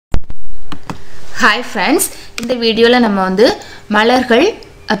Hi friends, இந்த வீடியோல நம்ம வந்து மலர்கள்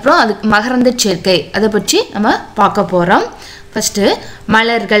அப்புறம் அதுக்கு மகரந்த சேர்க்கை அத பத்தி நம்ம பார்க்க போறோம். ஃபர்ஸ்ட்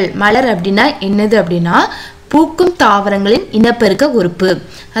மலர்கள் மலர் அப்படினா என்னது அப்படினா பூக்கும் தாவரங்களின் இனப்பெருக்க உறுப்பு.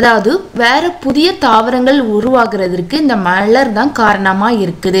 அதாவது வேற புதிய தாவரங்கள் உருவாகுறதுக்கு இந்த மலர் தான் காரணமா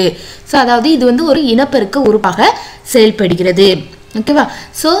இருக்குது. சோ அதாவது இது வந்து ஒரு இனப்பெருக்க உறுப்பாக செயல்படுகிறது. ஓகேவா?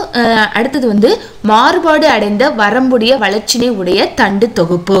 சோ அடுத்து வந்து மாறுபாடு அடைந்த வரம்புடைய வளர்ச்சினை உடைய தண்டு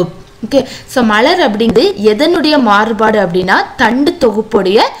தொகுப்பு. Okay, so மலர் அப்படிங்கிறது எதனுடைய மாறுபாடு அப்படினா தண்டு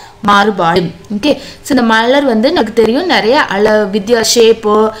தொகுப்புடைய மாறுபாடு. Okay, so இந்த மலர் வந்து நமக்கு தெரியும் நிறைய வித்தியா ஷேப்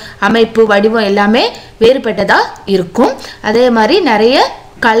அமைப்பு வடிவம் எல்லாமே வேறுபட்டதா இருக்கும். அதே மாதிரி நிறைய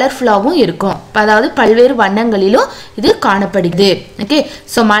கலர்ஃபுல்லாவும் இருக்கும். அதாவது பல்வேறு வண்ணங்களிலும் இது காணப்படுகிறது. Okay,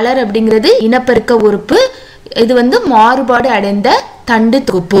 so மலர் அப்படிங்கிறது இனப்பெருக்க உறுப்பு. இது வந்து மாறுபாடு அடைந்த தண்டு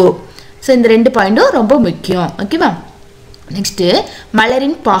தொகுப்பு. So இந்த ரெண்டு பாயிண்டும் ரொம்ப முக்கியம். ஓகேவா? நெக்ஸ்ட்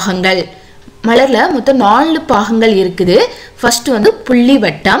மலரின் பாகங்கள். மலர்ல மொத்தம் 4 பாகங்கள் இருக்குது. ஃபர்ஸ்ட் வந்து புள்ளி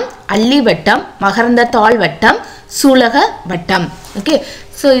வட்டம், அல்லி வட்டம், மகரந்த தாள் வட்டம், சூலக வட்டம். ஓகே,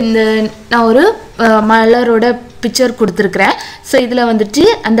 ஸோ இந்த நான் ஒரு மலரோட பிக்சர் கொடுத்துருக்குறேன். ஸோ இதில் வந்துட்டு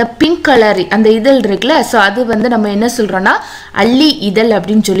அந்த பிங்க் கலர் அந்த இதழ் இருக்குல்ல, ஸோ அது வந்து நம்ம என்ன சொல்கிறோன்னா அல்லி இதழ்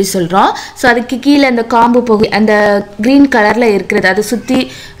அப்படின்னு சொல்கிறோம். ஸோ அதுக்கு கீழே அந்த காம்பு பகுதி அந்த க்ரீன் கலரில் இருக்கிறது, அதை சுற்றி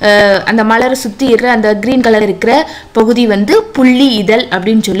அந்த மலரை சுற்றி இருக்கிற அந்த க்ரீன் கலர் இருக்கிற பகுதி வந்து புள்ளி இதழ்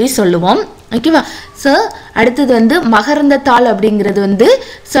அப்படின்னு சொல்லுவோம். ஓகேவா? ஸோ அடுத்தது வந்து மகரந்த தாள் அப்படிங்கிறது வந்து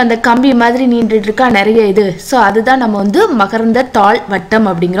ஸோ அந்த கம்பி மாதிரி நீண்டுட்டு இருக்கா நிறைய இது. ஸோ அதுதான் நம்ம வந்து மகரந்த தாள் வட்டம்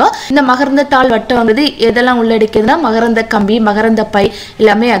அப்படிங்கிறோம். இந்த மகரந்த தாள் வட்டம்ங்கிறது எதெல்லாம் உள்ளடக்கியதுன்னா மகரந்த கம்பி, மகரந்த பை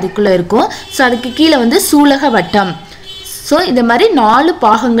எல்லாமே அதுக்குள்ளே இருக்கும். ஸோ அதுக்கு கீழே வந்து சூலக வட்டம். ஸோ இந்த மாதிரி 4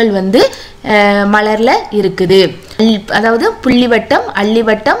 பாகங்கள் வந்து மலரில் இருக்குது. அதாவது புள்ளி வட்டம், அல்லி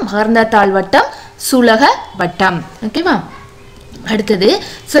வட்டம், மகரந்த தாள் வட்டம், சூலக வட்டம். ஓகேவா? அடுத்தது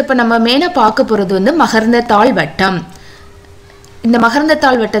ஸோ இப்போ நம்ம மெயினாக பார்க்க போகிறது வந்து மகரந்த தாள் வட்டம். இந்த மகரந்த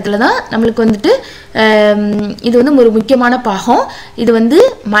தாள் வட்டத்தில் தான் நம்மளுக்கு வந்துட்டு இது வந்து ஒரு முக்கியமான பாகம். இது வந்து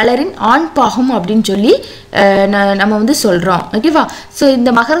மலரின் ஆண் பாகம் அப்படின்னு சொல்லி நம்ம வந்து சொல்கிறோம். ஓகேவா? ஸோ இந்த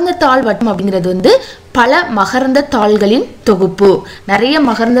மகரந்த தாள் வட்டம் அப்படிங்கிறது வந்து பல மகரந்த தாள்களின் தொகுப்பு. நிறைய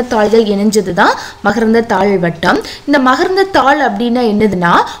மகரந்த தாள்கள் இணைஞ்சது தான் மகரந்த தாள் வட்டம். இந்த மகரந்த தாள் அப்படின்னா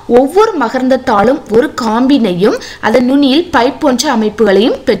என்னதுன்னா ஒவ்வொரு மகரந்த தாளும் ஒரு காம்பினையும் அதன் நுனியில் பை போன்ற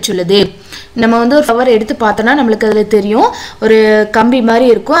அமைப்புகளையும் பெற்றுள்ளது. நம்ம வந்து ஒரு ஃப்ளவர் எடுத்து பார்த்தோம்னா நம்மளுக்கு அதில் தெரியும் ஒரு கம்பி மாதிரி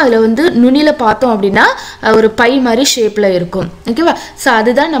இருக்கும். அதில் வந்து நுனியில் பார்த்தோம் அப்படின்னா ஒரு பை மாதிரி ஷேப்பில் இருக்கும். ஓகேவா? ஸோ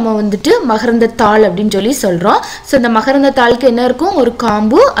அதுதான் நம்ம வந்துட்டு மகரந்த தாள் அப்படின்னு சொல்கிறோம். ஸோ இந்த மகரந்த தாளுக்கு என்ன இருக்கும்? ஒரு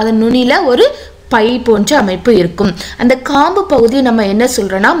காம்பு, அதன் நுனியில் ஒரு பை போன்ற அமைப்பு இருக்கும். அந்த காம்பு பகுதியை நம்ம என்ன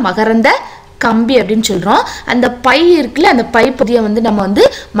சொல்றோம்னா மகரந்த கம்பி அப்படின்னு சொல்றோம். அந்த பை இருக்குல்ல, அந்த பை பகுதியை வந்து நம்ம வந்து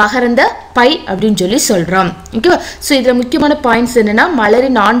மகரந்த பை அப்படின்னு சொல்றோம். ஓகேவா? ஸோ இதுல முக்கியமான பாயிண்ட்ஸ் என்னன்னா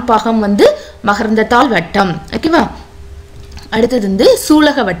மலரின் ஆண் பாகம் வந்து மகரந்த தாள் வட்டம். ஓகேவா? அடுத்தது வந்து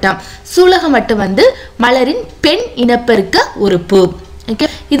சூலக வட்டம். சூலக வட்டம் வந்து மலரின் பெண் இனப்பெருக்க உறுப்பு. ஓகே,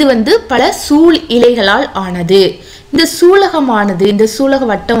 இது வந்து பல சூழ் இலைகளால் ஆனது. இந்த சூலகமானது, இந்த சூலக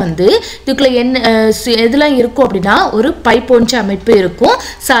வட்டம் வந்து இதுக்குள்ள என்ன எதெல்லாம் இருக்கும் அப்படின்னா ஒரு பை போன்ற அமைப்பு இருக்கும்.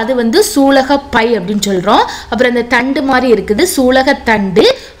 ஸோ அது வந்து சூலக பை அப்படின்னு சொல்றோம். அப்புறம் இந்த தண்டு மாதிரி இருக்குது சூலக தண்டு,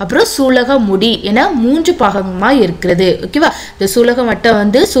 அப்புறம் சூலக முடி என 3 பாகமா இருக்கிறது. ஓகேவா? இந்த சூலக வட்டம்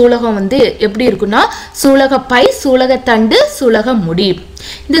வந்து சூலகம் வந்து எப்படி இருக்குன்னா சூலக பை, சூலக தண்டு, சூலக முடி.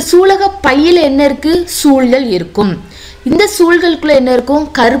 இந்த சூலக பையில என்ன இருக்கு? சூழ்கள் இருக்கும். இந்த சூழ்களுக்குள்ள என்ன இருக்கும்?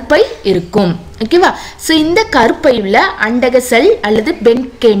 கருப்பை இருக்கும். ஓகேவா? ஸோ இந்த கருப்பையுள்ள அண்டக செல் அல்லது பெண்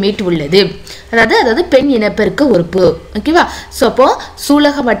கேமேட் உள்ளது. அதாவது பெண் இனப்பெருக்க உறுப்பு. ஓகேவா? ஸோ அப்போ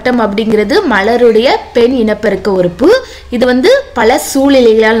சூலக வட்டம் அப்படிங்கிறது மலருடைய பெண் இனப்பெருக்க உறுப்பு. இது வந்து பல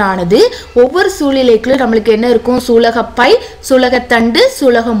சூழ்நிலைகளால் ஆனது. ஒவ்வொரு சூழ்நிலைக்குள்ள நம்மளுக்கு என்ன இருக்கும்? சூலக பை, சூலக தண்டு,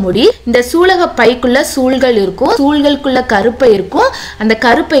 சூலக முடி. இந்த சூலக பைக்குள்ள சூழ்கள் இருக்கும், சூழ்களுக்குள்ள கருப்பை இருக்கும். அந்த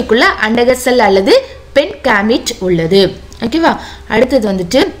கருப்பைக்குள்ள அண்டக செல் அல்லது பெண் கேமேட் உள்ளது. ஓகேவா? அடுத்தது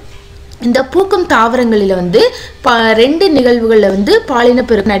வந்துட்டு இந்த பூக்கும் தாவரங்களில் வந்து 2 நிகழ்வுகளில் வந்து பாலின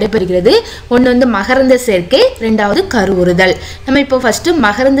பெருக்கம் நடைபெறுகிறது. ஒன்று வந்து மகரந்த சேர்க்கை, 2வது கருவுறுதல். நம்ம இப்போ ஃபர்ஸ்ட்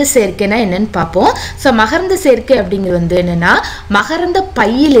மகரந்த சேர்க்கைனா என்னன்னு பார்ப்போம். ஸோ மகரந்த சேர்க்கை அப்படிங்கிறது வந்து என்னன்னா மகரந்த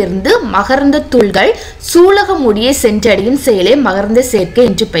பையிலிருந்து மகரந்த தூள்கள் சூலக முடியை சென்றடையும் செயலே மகரந்த சேர்க்கை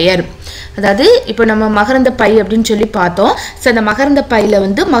என்று பெயர். அதாவது இப்போ நம்ம மகரந்த பை அப்படின்னு சொல்லி பார்த்தோம். ஸோ அந்த மகரந்த பையில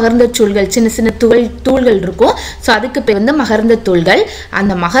வந்து மகரந்த தூள்கள் சின்ன சின்ன தூள்கள் இருக்கும். ஸோ அதுக்கு பேர் வந்து மகரந்த தூள்கள்.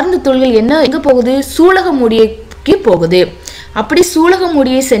 அந்த மகரந்த தூள்கள் என்ன எங்க போகுது? சூலக முடிக்கு போகுது. அப்படி சூலக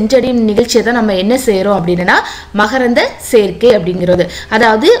முடியை சென்றடையும் நிகழ்ச்சியை தான் நம்ம என்ன செய்யறோம் அப்படின்னா மகரந்த சேர்க்கை அப்படிங்கிறது.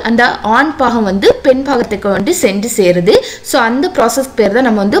 அதாவது அந்த ஆண் பாகம் வந்து பெண் பாகத்துக்கு வந்து சென்று சேருது. ஸோ அந்த ப்ராசஸ் பேர் தான்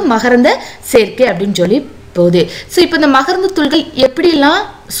நம்ம வந்து மகரந்த சேர்க்கை அப்படின்னு சொல்லி போகுது. ஸோ இப்போ இந்த மகரந்த தூள்கள் எப்படிலாம்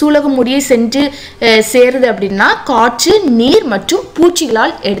சூலக முடியை சென்று சேருது அப்படின்னா காற்று, நீர் மற்றும்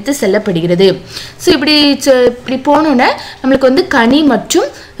பூச்சிகளால் எடுத்து செல்லப்படுகிறது. ஸோ இப்படி போனோன்னே நம்மளுக்கு வந்து கனி மற்றும்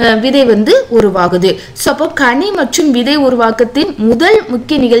விதை வந்து உருவாகுது. ஸோ அப்போ கனி மற்றும் விதை உருவாக்கத்தின் முதல்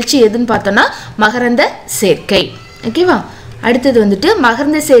முக்கிய நிகழ்ச்சி எதுன்னு பார்த்தோம்னா மகரந்த சேர்க்கை. ஓகேவா? அடுத்தது வந்துட்டு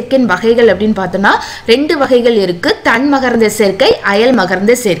மகரந்த சேர்க்கையின் வகைகள் அப்படின்னு பார்த்தோம்னா 2 வகைகள் இருக்கு. தன் மகரந்த சேர்க்கை, அயல்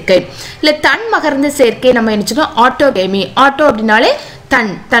மகரந்த சேர்க்கை. இல்லை தன் மகரந்த சேர்க்கை நம்ம என்ன சொல்றோம்? ஆட்டோகேமி. ஆட்டோ அப்படின்னாலே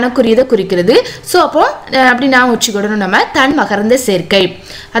தனக்குரியதை குறிக்கிறது. ஸோ அப்போ அப்படி நான் வச்சுக்கிடணும் நம்ம தன் மகரந்த சேர்க்கை.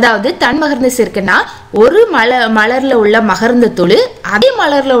 அதாவது தன் மகரந்த சேர்க்கைனா ஒரு மலர்ல உள்ள மகரந்த தூள் அதே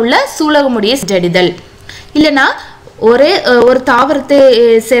மலர்ல உள்ள சூலக முடியை சென்றடைதல். இல்லைன்னா ஒரு தாவரத்தை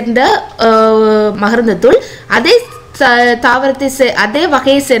சேர்ந்த மகரந்த தூள் அதே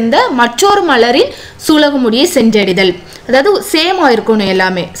வகையை சேர்ந்த மற்றொரு மலரின் சூலக முடியை சென்றடைதல். அதாவது சேமா இருக்கணும்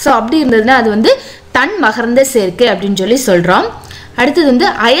எல்லாமே. ஸோ அப்படி இருந்ததுன்னா அது வந்து தன் மகரந்த சேர்க்கை அப்படின்னு சொல்லி சொல்றோம். அடுத்தது வந்து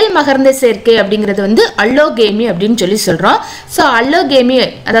அயல் மகரந்த சேர்க்கை அப்படிங்கிறது வந்து அல்லோகேமி அப்படின்னு சொல்லி சொல்றோம். ஸோ அல்லோகேமி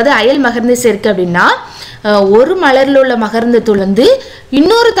அதாவது அயல் மகரந்த சேர்க்கை அப்படின்னா ஒரு மலர்ல உள்ள மகரந்த தூள் வந்து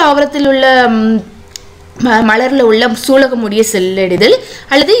இன்னொரு தாவரத்தில் உள்ள மலர்ல உள்ள சூலக முடியை சென்றடைதல்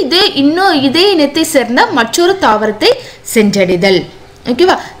அல்லது இதே இனத்தை சேர்ந்த மற்றொரு தாவரத்தை சென்றடைதல்.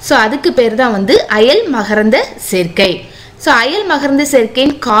 ஓகேவா? ஸோ அதுக்கு பேர் தான் வந்து அயல் மகரந்த சேர்க்கை. ஸோ அயல் மகரந்த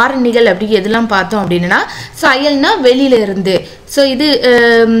சேர்க்கையின் காரணிகள் அப்படி எதெல்லாம் பார்த்தோம் அப்படின்னா ஸோ அயல்னா வெளியில இருந்து. ஸோ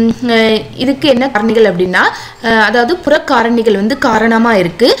இதுக்கு என்ன காரணிகள் அப்படின்னா அதாவது புறக்காரணிகள் வந்து காரணமா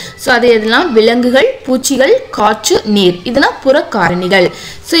இருக்கு. ஸோ அது எதெல்லாம்? விலங்குகள், பூச்சிகள், காற்று, நீர், இதெல்லாம் புறக்காரணிகள்.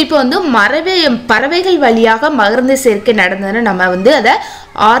 ஸோ இப்போ வந்து பறவைகள் வழியாக மகரந்த சேர்க்கை நடந்ததுன்னு நம்ம வந்து அதை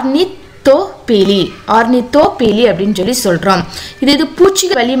ஆர்னித்தோபீலி அப்படின்னு சொல்லி சொல்றோம். இது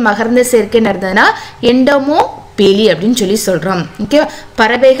பூச்சிகள் வழி மகரந்த சேர்க்கை நடந்ததுன்னா எண்டோமோபீலி அப்படின்னு சொல்லி சொல்றோம். ஓகேவா?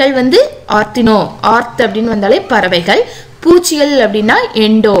 பறவைகள் வந்து ஆர்த் அப்படின்னு வந்தாலே பறவைகள், பூச்சிகள் அப்படின்னா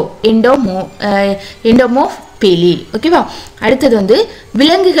எண்டோமோபீலி. ஓகேவா? அடுத்தது வந்து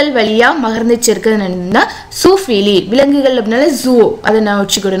விலங்குகள் வழியா மகரந்த சேர்க்கை நடந்ததுன்னா சூஃபீலி. விலங்குகள் அப்படின்னால ஜூ, அதை நான்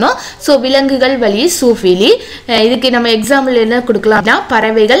வச்சுக்கிடணும். ஸோ விலங்குகள் வழி சூஃபீலி. இதுக்கு நம்ம எக்ஸாம்பிள் என்ன கொடுக்கலாம் அப்படின்னா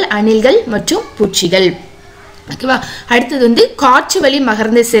பறவைகள், அணில்கள் மற்றும் பூச்சிகள். ஓகேவா? அடுத்தது வந்து காற்று வழி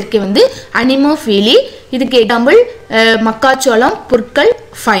மகரந்த சேர்க்கை வந்து அனிமோஃபீலி. இதுக்கு எக்ஸாம்பிள் மக்காச்சோளம், புற்கள்,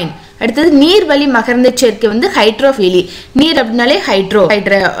 ஃபைன். அடுத்தது நீர் வழி மகரந்த சேர்க்கை வந்து ஹைட்ரோஃபீலி. நீர் அப்படின்னாலே ஹைட்ரோ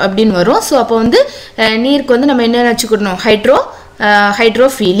அப்படின்னு வரும். ஸோ அப்போ வந்து நீருக்கு வந்து நம்ம என்ன வச்சுக்கணும்?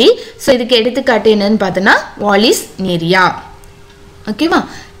 ஹைட்ரோஃபீலி. ஸோ இதுக்கு எடுத்துக்காட்டு என்னன்னு பார்த்தோன்னா வாலிஸ் நீரியா. ஓகேவா?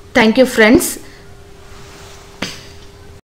 Thank you friends.